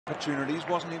opportunities,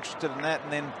 wasn't interested in that,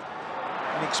 and then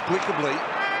inexplicably...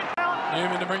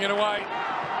 Newman to bring it away.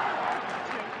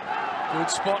 Good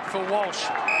spot for Walsh.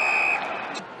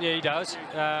 Yeah, he does.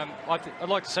 I'd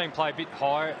like to see him play a bit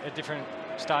higher at different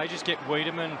stages, get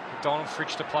Wiedemann, Donald,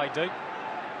 Fritsch to play deep.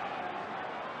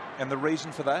 And the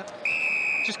reason for that?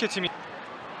 Just gets him in.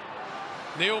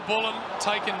 Neil Bullen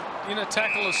taken in a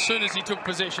tackle as soon as he took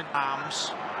possession.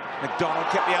 Arms. McDonald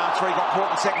kept the arm through, got caught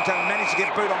in the second time, managed to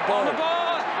get boot on ball.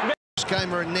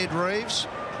 Gamer and Ned Reeves.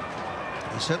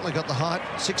 He certainly got the height.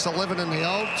 6'11" in the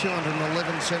old,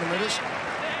 211 centimetres.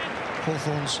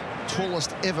 Hawthorn's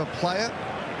tallest ever player.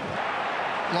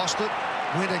 Lost it,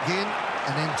 went again,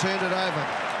 and then turned it over.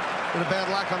 Bit of bad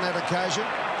luck on that occasion.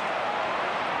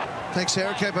 Thanks,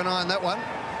 Sarah. Keep an eye on that one.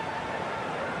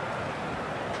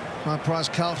 High-price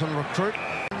Carlton recruit.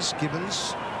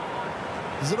 Gibbons.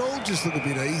 Does it all just look a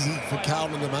bit easy for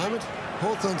Carlton at the moment?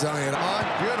 Hawthorn's only at...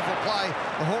 Beautiful play.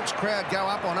 The Hawks crowd go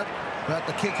up on it, but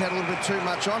the kick had a little bit too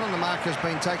much on, and the mark has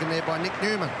been taken there by Nic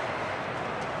Newman.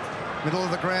 Middle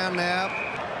of the ground now.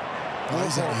 Oh,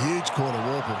 he's had a huge quarter,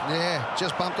 Warple. Yeah,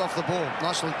 just bumped off the ball.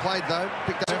 Nicely played, though.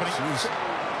 Picked up.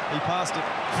 He passed it.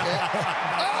 Yeah.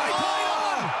 Oh, he played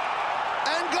on!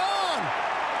 And gone!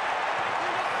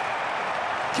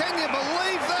 Can you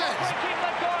believe that?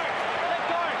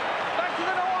 Back to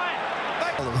the line.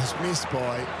 It was missed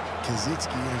by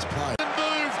Kaczynski in his play.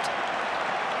 Moved.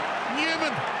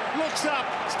 Newman looks up.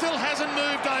 Still hasn't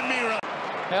moved, O'Meara.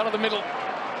 Out of the middle.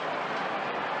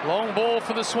 Long ball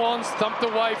for the Swans, thumped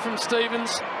away from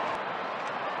Stevens.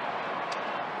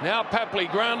 Now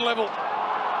Papley, ground level.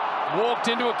 Walked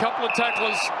into a couple of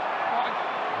tacklers.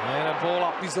 And a ball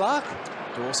up his luck.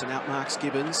 Dawson outmarks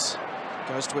Gibbons.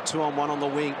 Goes to a 2-on-1 on the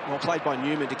wing. Well played by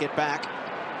Newman to get back.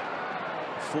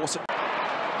 Force it.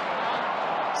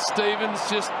 Stevens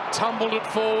just tumbled it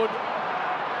forward.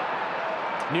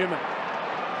 Newman.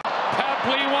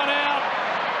 Papley, one out.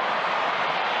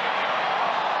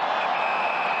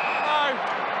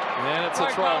 And it's a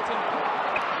throw.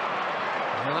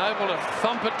 And able to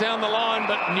thump it down the line,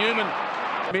 but Newman.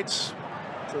 Mitts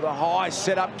to the high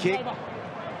set-up kick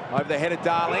over the head of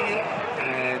Darling,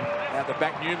 and out the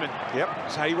back Newman. Yep,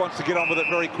 so he wants to get on with it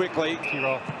very quickly.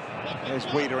 There's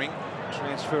Wiedering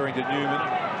transferring to Newman.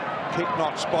 Kick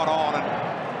not spot on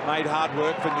and made hard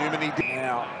work for Newman. He did.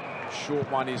 Now, short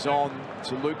one is on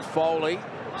to Luke Foley.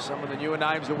 Some of the newer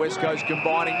names the West Coast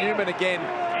combining. Newman again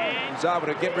was able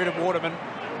to get rid of Waterman.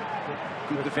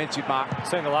 Good defensive mark.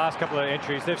 Seen the last couple of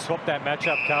entries, they've swapped that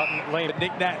matchup, Carlton. But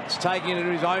Nic Nat's taking it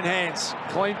into his own hands.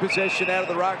 Clean possession out of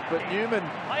the ruck, but Newman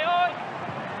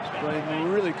has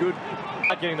been really good.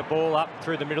 Getting the ball up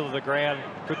through the middle of the ground,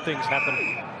 good things happen.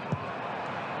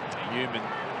 Newman,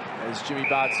 as Jimmy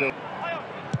Bard said.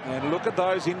 And look at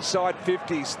those inside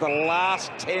 50s, the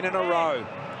last 10 in a row.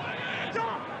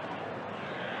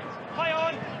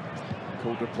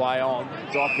 Called to play on.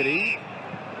 Doherty.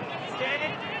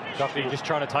 Doherty just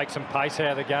trying to take some pace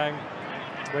out of the game.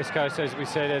 West Coast, as we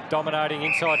said, are dominating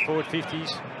inside forward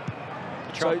 50s.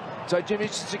 So Jimmy,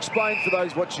 just explain for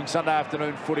those watching Sunday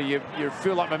afternoon footy, you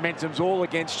feel like momentum's all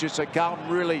against you, so Carlton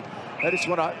really, they just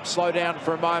want to slow down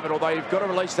for a moment, although you've got to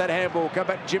release that handball. Come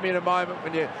back, Jimmy, in a moment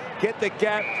when you get the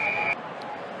gap.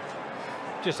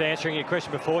 Just answering your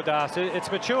question before, Das, it's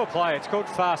mature play. It's called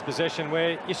fast possession,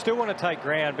 where you still want to take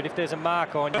ground, but if there's a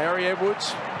mark on you... Harry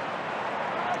Edwards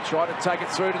tried to take it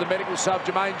through to the medical sub.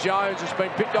 Jermaine Jones has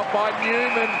been picked up by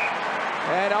Newman.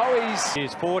 And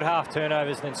he's forward half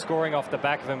turnovers and then scoring off the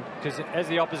back of them, because as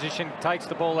the opposition takes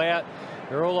the ball out,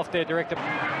 they're all off their direct.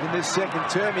 In this second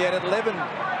term, he had 11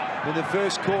 in the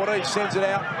first quarter. He sends it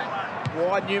out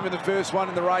wide. Newman, the first one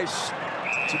in the race.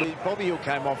 Bobby Hill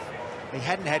came off. He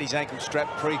hadn't had his ankle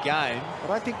strapped pre-game. I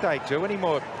don't think they do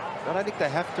anymore. I don't think they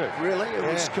have to. Really? It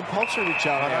was compulsory with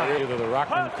Joe now. Either the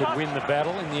ruckman could win the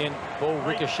battle. In the end, ball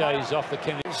ricochets off the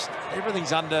Kennedy.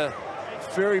 Everything's under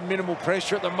very minimal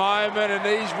pressure at the moment, and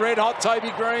he's red-hot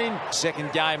Toby Green.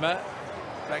 Second gamer,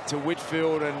 back to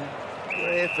Whitfield, and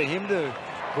rare for him to...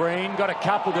 Green got a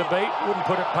couple to beat, wouldn't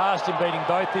put it past him, beating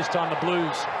both this time. The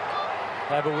Blues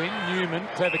have a win. Newman,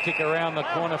 clever kick around the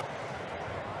corner.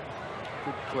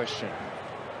 Good question.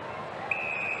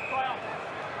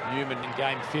 Newman in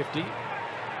game 50.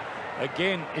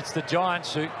 Again, it's the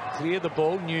Giants who clear the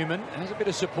ball. Newman has a bit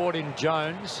of support in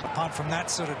Jones. Apart from that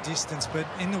sort of distance, but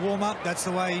in the warm-up, that's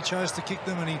the way he chose to kick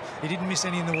them, and he didn't miss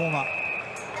any in the warm-up.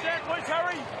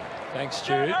 Thanks,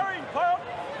 Stu.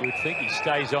 You'd think he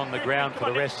stays on the ground for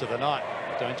the rest of the night,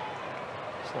 don't you?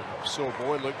 It's like a sore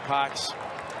boy, Luke Parks,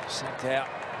 sent out.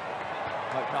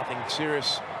 Hope nothing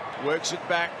serious. Works it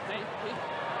back.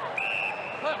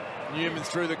 Newman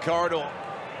through the corridor.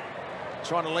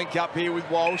 trying to link up here with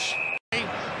Walsh.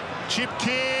 Chip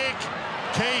kick.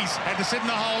 Keys had to sit in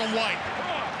the hole and wait.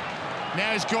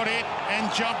 Now he's got it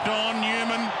and jumped on.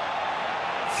 Newman,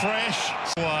 fresh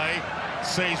away.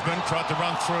 Seaman tried to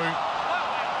run through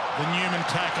the Newman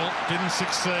tackle, didn't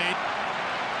succeed.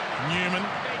 Newman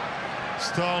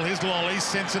stole his lollies,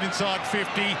 sends it inside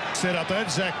 50. Set up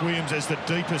that Zach Williams as the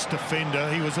deepest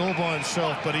defender. He was all by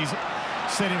himself, but he's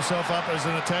set himself up as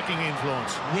an attacking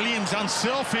influence. Williams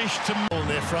unselfish to in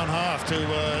their front half to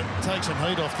take some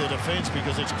heat off their defence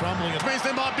because it's crumbling. It means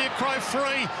there might be a Crow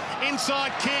free.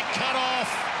 Inside kick, cut off.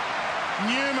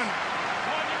 Newman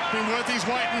been worth his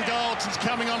weight in gold since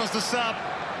coming on as the sub.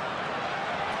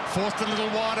 Forced a little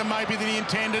wider maybe than he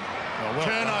intended.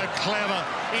 Curnow clever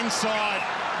inside.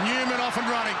 Newman off and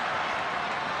running.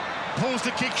 Pulls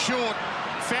the kick short.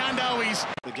 Found Owies.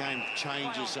 The game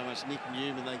changes so much. Nic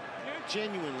Newman, they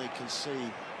genuinely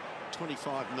concede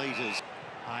 25 metres.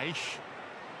 Aish.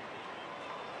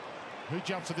 Who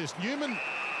jumped for this? Newman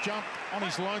jumped on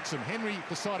his lonesome. Henry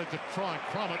decided to try and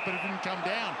crumb it, but it didn't come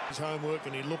down. His homework,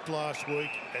 and he looked last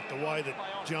week at the way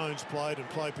that Jones played and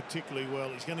played particularly well.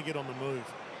 He's going to get on the move.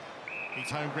 His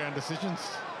home ground decisions?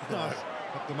 No.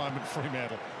 At the moment,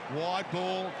 Fremantle. Wide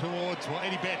ball towards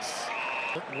Eddie Betts.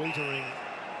 Wiedering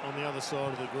on the other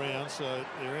side of the ground, so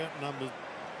they're outnumbered.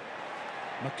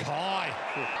 Mackay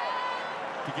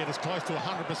to get as close to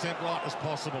 100% right as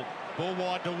possible. Ball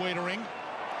wide to Wiedering.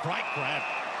 Great grab.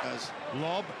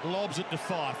 Lobs it to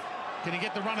Fife. Can he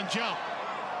get the run and jump?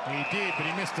 He did, but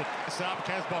he missed it. Saab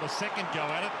Casbot a second go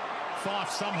at it. Fife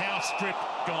somehow stripped,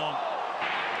 gone.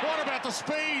 What about the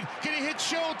speed? Can he hit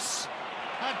Schultz?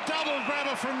 A double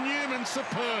grabber from Newman,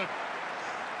 superb.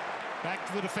 Back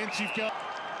to the defensive goal.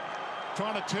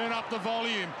 Trying to turn up the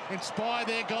volume, inspire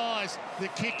their guys. The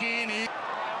kick in,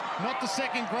 not the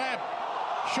second grab.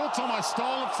 Schultz almost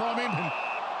stole it from him and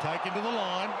taken to the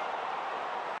line.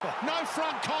 No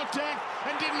front contact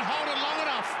and didn't hold it long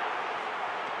enough.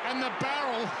 And the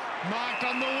barrel marked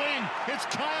on the wing. It's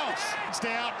chaos. It's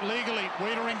out legally.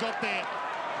 Wiedering got there.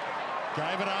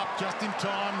 Gave it up just in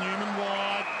time. Newman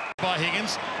wide by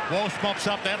Higgins. Walsh mops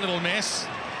up that little mess.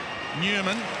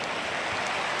 Newman.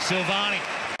 Silvani.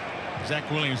 Zach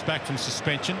Williams back from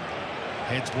suspension.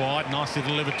 Heads wide. Nicely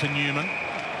delivered to Newman.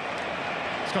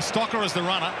 It's got Stocker as the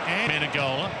runner. And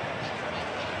Menegola.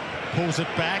 Pulls it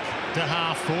back to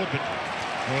half forward, but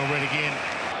well read again.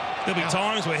 There'll be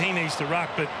times where he needs to ruck,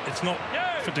 but it's not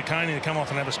for DeConey to come off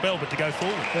and have a spell, but to go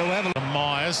forward. They'll have a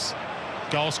Myers.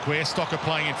 Goal square. Stocker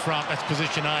playing in front. That's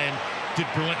position A and did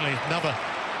brilliantly. Another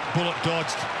bullet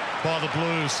dodged by the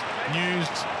Blues. News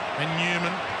and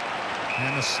Newman.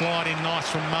 And the slide in nice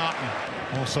from Martin.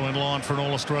 Also in line for an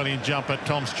All-Australian jumper,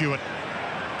 Tom Stewart.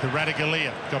 To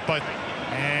Radaglia. Got both.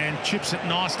 And chips it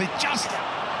nicely just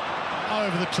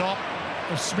over the top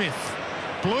of Smith.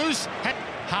 Blues had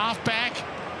half back.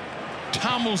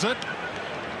 Tumbles it.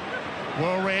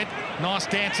 Well read. Nice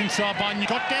dance inside by Newman.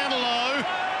 Got down low.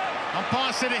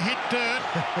 Umpire said it hit dirt.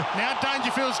 Now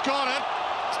Dangerfield's got it.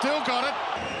 Still got it.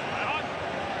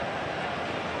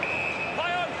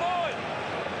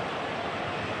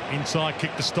 Inside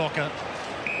kick to Stocker.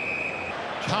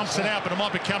 Pumps it out, but it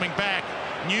might be coming back.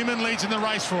 Newman leads in the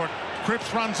race for it.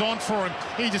 Cripps runs on for him.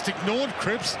 He just ignored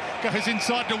Cripps. Goes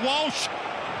inside to Walsh.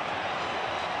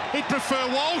 He'd prefer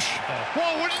Walsh.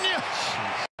 Well, wouldn't you?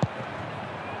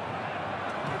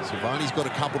 Silvani's got a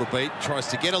couple to beat. Tries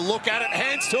to get a look at it.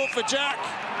 Hands to it for Jack.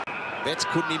 Betts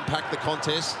couldn't impact the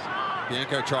contest.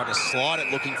 Bianco tried to slide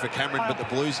it looking for Cameron, but the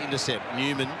Blues intercept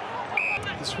Newman.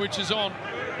 The switch is on.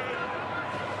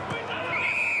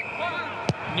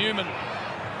 Newman.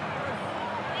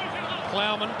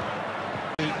 Plowman.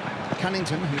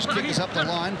 Cunnington, whose kick is up the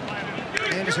line.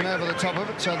 Anderson over the top of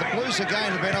it. So the Blues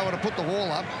again have been able to put the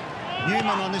wall up.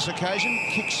 Newman on this occasion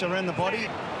kicks around the body.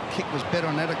 Kick was better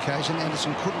on that occasion.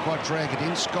 Anderson couldn't quite drag it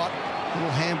in. Scott,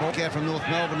 little handball out from North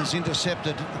Melbourne, is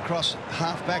intercepted across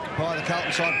half-back by the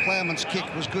Carlton side. Plowman's kick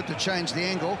was good to change the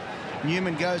angle.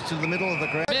 Newman goes to the middle of the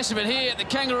ground. Best of it here. The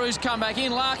Kangaroos come back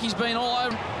in. Larky's been all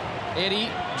over. Eddie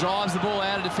drives the ball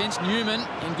out of defence. Newman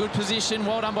in good position.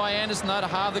 Well done by Anderson, though, to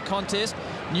halve the contest.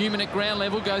 Newman at ground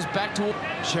level goes back to...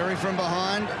 Sherry from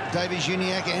behind.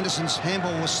 Davies-Uniacke. Anderson's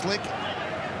handball was slick.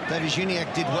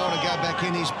 Davies-Uniacke did well to go back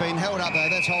in. He's been held up, though.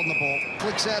 That's holding the ball.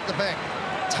 Flicks out the back.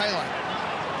 Taylor.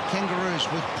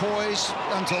 Kangaroos with poise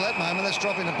until that moment. That's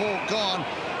dropping the ball. Gone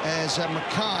as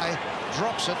Mackay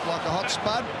drops it like a hot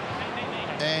spud.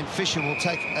 And Fisher will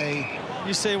take a...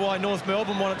 You see why North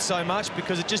Melbourne want it so much,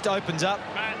 because it just opens up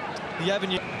the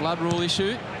avenue. Blood rule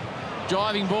issue.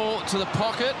 Driving ball to the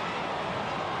pocket.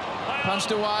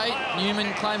 Punched away.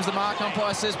 Newman claims the mark.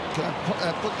 Umpire says... Can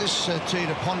I put this to you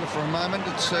to ponder for a moment?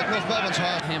 It's North Melbourne's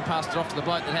highest. Hand passed it off to the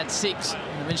bloke that had 6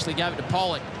 and eventually gave it to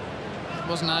Pollock.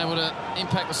 Wasn't able to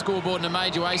impact the scoreboard in a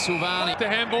major way, Silvani. The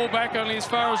handball back only as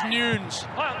far as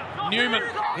Newman.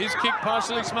 His kick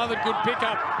partially smothered. Good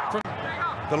pickup from...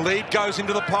 The lead goes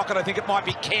into the pocket. I think it might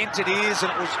be Kent. It is,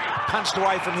 and it was punched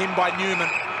away from him by Newman.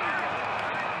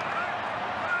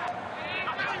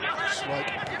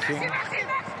 King.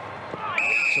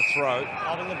 It's a throw.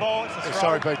 Holding the ball, it's a throw.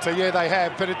 Sorry, Peter. Yeah, they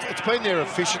have, but it's been their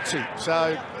efficiency.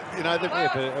 So, you know...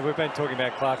 Yeah, but we've been talking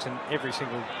about Clarkson every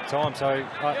single time, so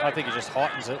I think it just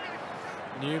heightens it.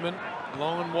 Newman,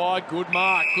 long and wide, good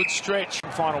mark, good stretch.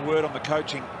 Final word on the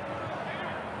coaching.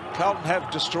 Carlton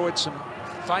have destroyed some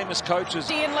famous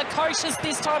coaches. Ian Lukosius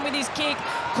this time with his kick.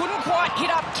 Couldn't quite hit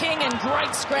up King, and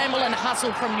great scramble and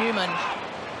hustle from Newman.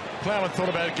 Plowman thought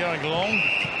about it going long.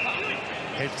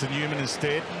 Heads to Newman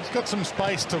instead. He's got some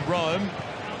space to roam.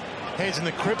 Heads in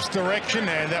the Cripps direction,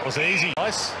 and that was easy.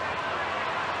 Nice.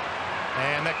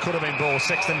 And that could have been ball.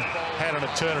 Sexton had an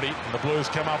eternity, and the Blues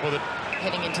come up with it.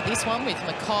 Heading into this one with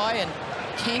Mackay and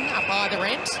King up either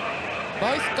end.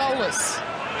 Both goalless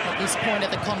at this point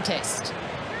of the contest.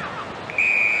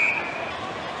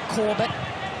 Corbett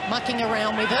mucking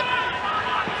around with it.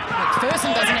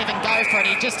 McPherson doesn't even go for it.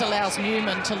 He just allows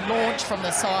Newman to launch from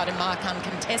the side and mark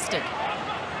uncontested.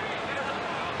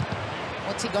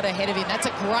 What's he got ahead of him? That's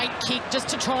a great kick just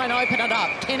to try and open it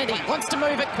up. Kennedy wants to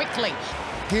move it quickly.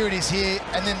 Here it is here,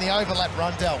 and then the overlap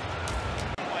rundell.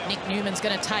 Nic Newman's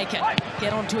going to take it,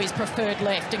 get onto his preferred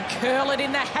left and curl it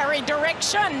in the Harry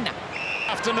direction.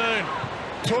 Afternoon,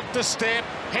 took the step,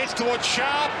 heads towards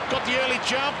Sharp, got the early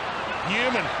jump.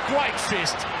 Newman, great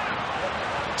fist.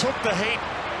 Took the heat,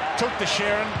 took the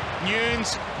Sharon.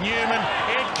 Newman,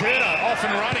 Ed Curto off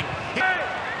and running.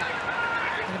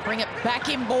 Going to bring it back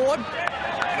inboard.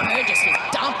 Burgess was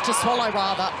dumped to swallow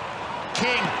rather.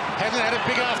 King hasn't had a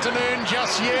big afternoon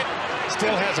just yet.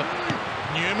 Still hasn't.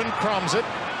 Newman crumbs it.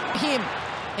 Him.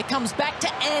 It comes back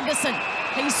to Anderson.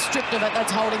 He's stripped of it.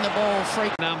 That's holding the ball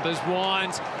free. Numbers,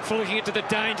 Wines, flicking it to the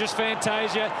dangerous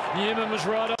Fantasia. Newman was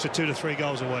right up. So 2 to 3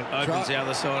 goals a week. Opens the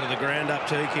other side of the ground up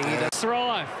too, King. He does.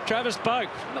 Thrive. Travis Boak,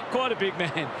 not quite a big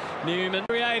man. Newman,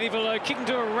 creative, although kicking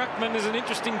to a ruckman is an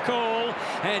interesting call.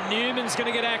 And Newman's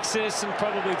going to get access and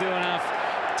probably do enough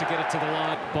to get it to the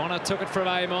line. Bonner took it from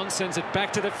Amon, sends it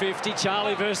back to the 50.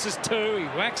 Charlie versus 2. He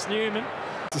whacks Newman.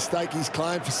 To stake his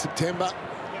claim for September.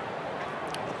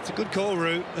 It's a good call,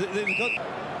 Roo. They've got...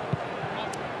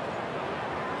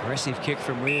 Aggressive kick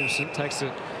from Williamson. Takes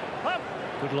a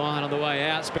good line on the way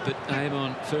out. But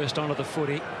Amon first onto the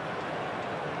footy.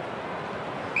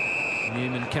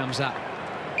 Newman comes up.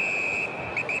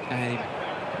 And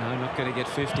no, not going to get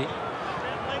 50.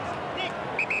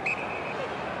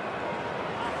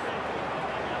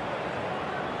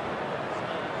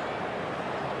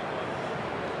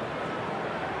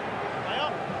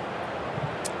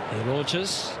 He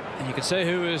launches, and you can see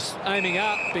who was aiming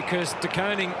up because De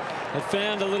Koning had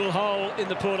found a little hole in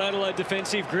the Port Adelaide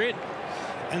defensive grid.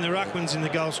 And the ruckman's in the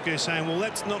goal square saying, well,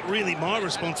 that's not really my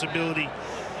responsibility,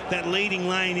 that leading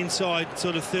lane inside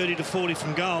sort of 30 to 40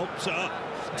 from goal. So I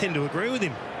tend to agree with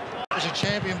him. There's a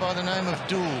champion by the name of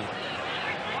Dool.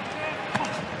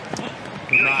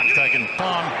 Good mark taken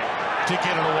time to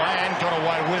get it away and got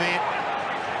away with it.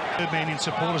 They've been in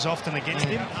supporters often against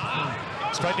him.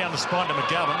 Straight down the spine to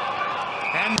McGovern.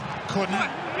 And couldn't.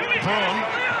 Braun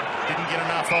didn't get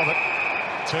enough of it.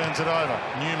 Turns it over.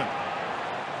 Newman.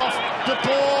 Off De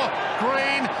Boer.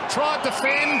 Green tried to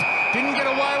fend. Didn't get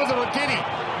away with it, or did he?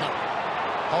 No.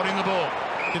 Holding the ball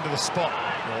into the spot.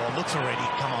 Oh, look for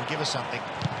Eddie. Come on, give us something.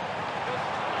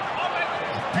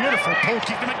 Beautiful pull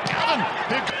kick to McGovern.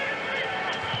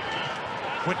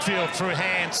 Whitfield through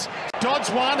hands.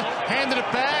 Dodds one. Handed it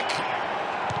back.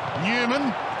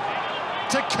 Newman.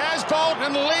 To Casbolt,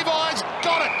 and Levi's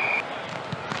got it.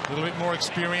 A little bit more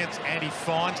experience, and he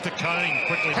finds De Koning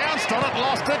quickly. Pounced on it,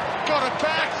 lost it, got it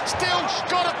back, still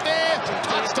got it there,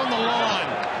 touched on the line.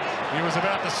 He was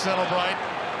about to celebrate.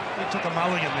 He took a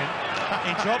mulligan then.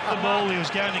 He dropped the ball, he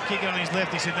was going to kick on his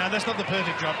left. He said, no, that's not the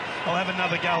perfect drop. I'll have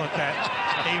another go at that.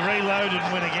 He reloaded and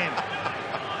went again.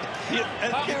 You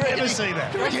never see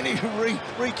that. You reckon he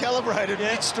recalibrated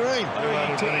midstream?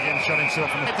 Reloaded went again, shot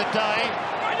himself in the day.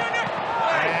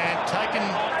 And taken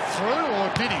through, or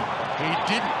did he? He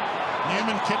didn't.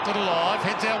 Newman kept it alive,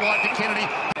 heads out wide to Kennedy.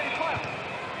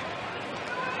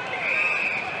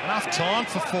 Enough time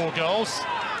for 4 goals.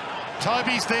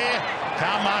 Toby's there,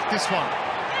 can't mark this one.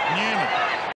 Newman